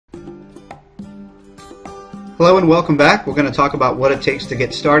Hello and welcome back. We're going to talk about what it takes to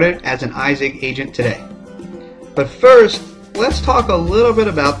get started as an izigg agent today. But first, let's talk a little bit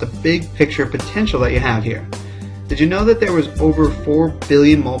about the big picture potential that you have here. Did you know that there was over 4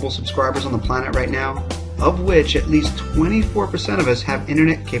 billion mobile subscribers on the planet right now, of which at least 24% of us have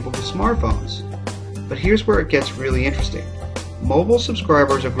internet-capable smartphones? But here's where it gets really interesting. Mobile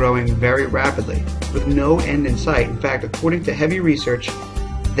subscribers are growing very rapidly, with no end in sight. In fact, according to heavy research,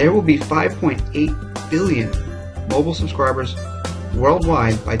 there will be 5.8 billion mobile subscribers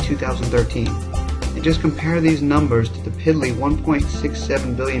worldwide by 2013. And just compare these numbers to the piddly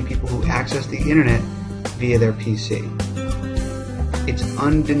 1.67 billion people who access the internet via their PC. It's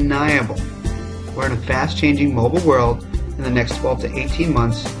undeniable. We're in a fast-changing mobile world. In the next 12 to 18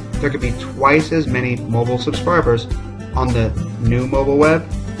 months, there could be twice as many mobile subscribers on the new mobile web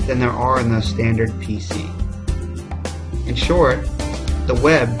than there are in the standard PC. In short, the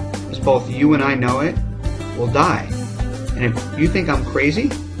web, as both you and I know it, will die. And if you think I'm crazy,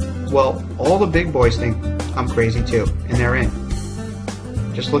 well, all the big boys think I'm crazy too, and they're in.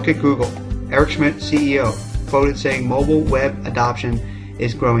 Just look at Google. Eric Schmidt, CEO, quoted saying mobile web adoption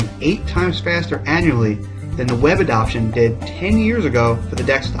is growing 8 times faster annually than the web adoption did 10 years ago for the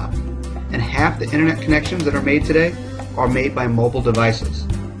desktop. And half the internet connections that are made today are made by mobile devices.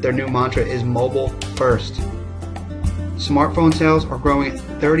 Their new mantra is mobile first. Smartphone sales are growing at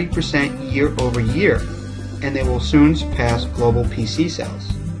 30% year over year, and they will soon surpass global PC sales.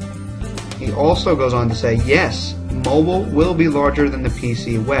 He also goes on to say, yes, mobile will be larger than the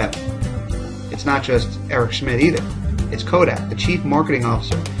PC web. It's not just Eric Schmidt either. It's Kodak, the chief marketing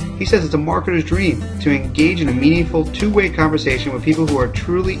officer. He says it's a marketer's dream to engage in a meaningful two-way conversation with people who are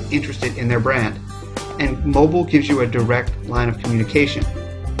truly interested in their brand. And mobile gives you a direct line of communication.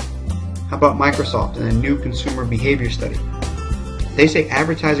 How about Microsoft and a new consumer behavior study? They say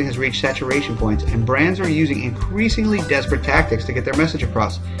advertising has reached saturation points and brands are using increasingly desperate tactics to get their message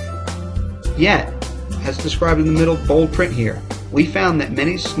across. Yet, as described in the middle bold print here, we found that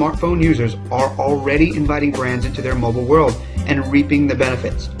many smartphone users are already inviting brands into their mobile world and reaping the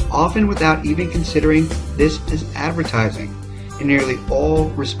benefits, often without even considering this as advertising. And nearly all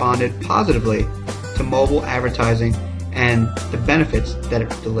responded positively to mobile advertising and the benefits that it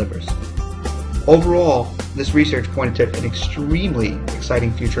delivers. Overall, this research pointed to an extremely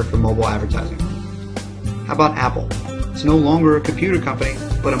exciting future for mobile advertising. How about Apple? It's no longer a computer company,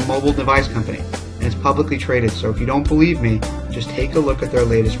 but a mobile device company, and it's publicly traded, so if you don't believe me, just take a look at their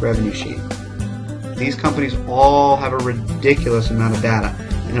latest revenue sheet. These companies all have a ridiculous amount of data,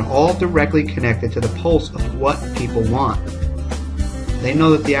 and they're all directly connected to the pulse of what people want. They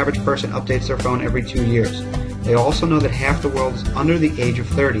know that the average person updates their phone every 2 years. They also know that half the world is under the age of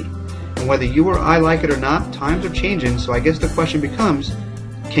 30. And whether you or I like it or not, times are changing, so I guess the question becomes,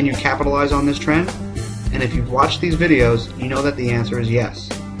 can you capitalize on this trend? And if you've watched these videos, you know that the answer is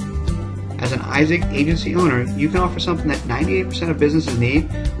yes. As an izigg agency owner, you can offer something that 98% of businesses need,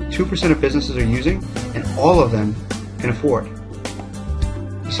 2% of businesses are using, and all of them can afford.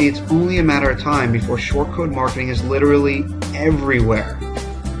 You see, it's only a matter of time before short code marketing is literally everywhere.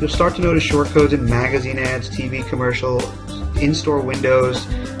 You'll start to notice short codes in magazine ads, TV commercials, in-store windows,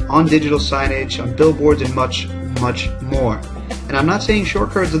 on digital signage, on billboards, and much, much more. And I'm not saying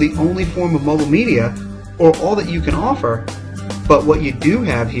short codes are the only form of mobile media or all that you can offer, but what you do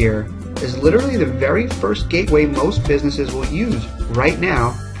have here is literally the very first gateway most businesses will use right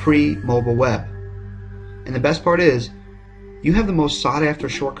now pre-mobile web. And the best part is, you have the most sought after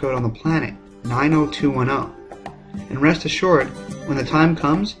short code on the planet, 90210. And rest assured, when the time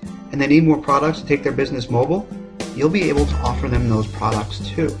comes and they need more products to take their business mobile, you'll be able to offer them those products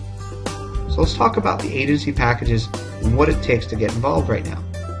too. So let's talk about the agency packages and what it takes to get involved right now.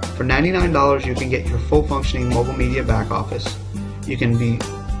 For $99, you can get your full functioning mobile media back office. You can be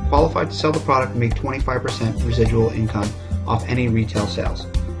qualified to sell the product and make 25% residual income off any retail sales.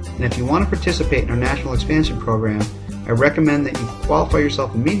 And if you want to participate in our national expansion program, I recommend that you qualify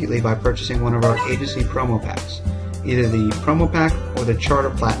yourself immediately by purchasing one of our agency promo packs, either the promo pack or the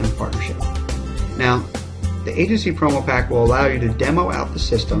Charter Platinum partnership. Now, the agency promo pack will allow you to demo out the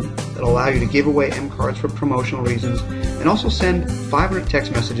system, that'll allow you to give away M cards for promotional reasons, and also send 500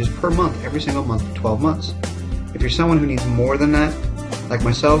 text messages per month every single month for 12 months. If you're someone who needs more than that, like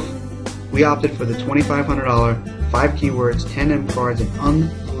myself, we opted for the $2,500, 5 keywords, 10 M cards, and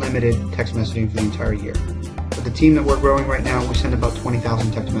unlimited text messaging for the entire year. With the team that we're growing right now, we send about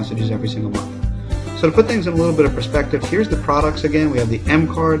 20,000 text messages every single month. So to put things in a little bit of perspective, here's the products again. We have the M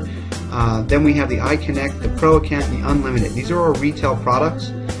card, then we have the iConnect, the Pro account, and the Unlimited. These are our retail products.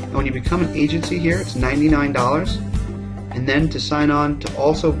 And when you become an agency here, it's $99. And then to sign on to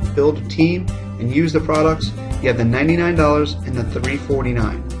also build a team and use the products, You have the $99 and the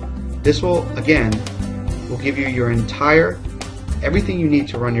 $349. This will, again, will give you your entire, everything you need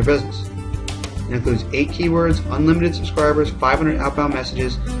to run your business. It includes 8 keywords, unlimited subscribers, 500 outbound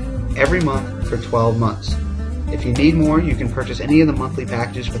messages every month for 12 months. If you need more, you can purchase any of the monthly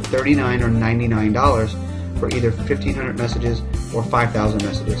packages for $39 or $99 for either 1,500 messages or 5,000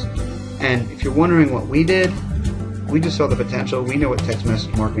 messages. And if you're wondering what we did, we just saw the potential. We know what text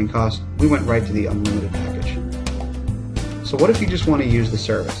message marketing costs. We went right to the unlimited package. So what if you just want to use the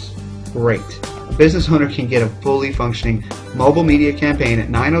service? Great. A business owner can get a fully functioning mobile media campaign at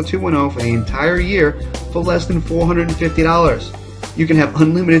 90210 for the entire year for less than $450. You can have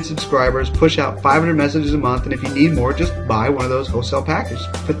unlimited subscribers, push out 500 messages a month, and if you need more, just buy one of those wholesale packages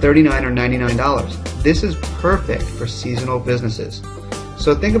for $39 or $99. This is perfect for seasonal businesses.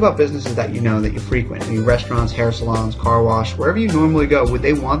 So think about businesses that you know, that you frequent, any restaurants, hair salons, car wash, wherever you normally go. Would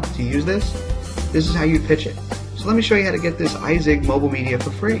they want to use this? This is how you pitch it. So let me show you how to get this izigg mobile media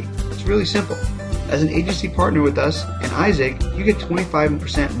for free. It's really simple. As an agency partner with us and izigg, you get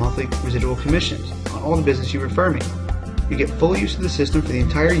 25% monthly residual commissions on all the business you refer me. You get full use of the system for the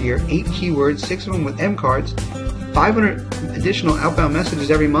entire year, 8 keywords, 6 of them with M cards, 500 additional outbound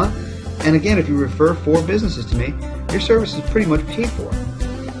messages every month, and again, if you refer 4 businesses to me, your service is pretty much paid for.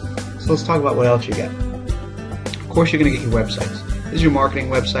 So let's talk about what else you get. Of course, you're going to get your websites. This is your marketing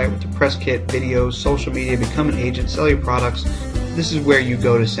website with your press kit, videos, social media, become an agent, sell your products. This is where you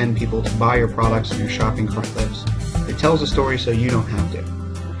go to send people to buy your products and your shopping cart lives. It tells a story so you don't have to.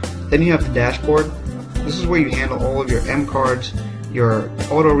 Then you have the dashboard. This is where you handle all of your M cards, your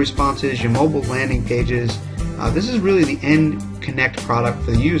auto responses, your mobile landing pages. This is really the end connect product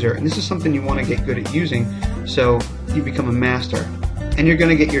for the user, and this is something you want to get good at using so you become a master. And you're going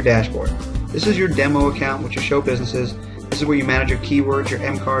to get your dashboard. This is your demo account which you show businesses. This is where you manage your keywords, your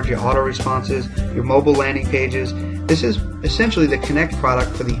M cards, your auto responses, your mobile landing pages. This is essentially the connect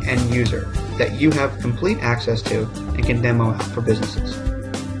product for the end user that you have complete access to and can demo out for businesses.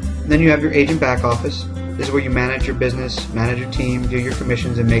 Then you have your agent back office. This is where you manage your business, manage your team, do your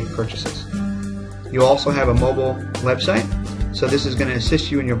commissions, and make purchases. You also have a mobile website, so this is going to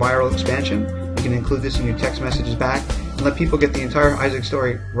assist you in your viral expansion. You can include this in your text messages back and let people get the entire izigg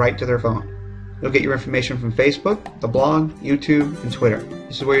story right to their phone. You'll get your information from Facebook, the blog, YouTube, and Twitter.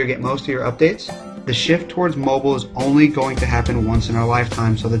 This is where you get most of your updates. The shift towards mobile is only going to happen once in our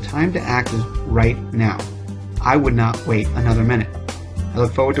lifetime, so the time to act is right now. I would not wait another minute. I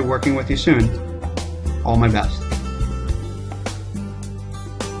look forward to working with you soon. All my best.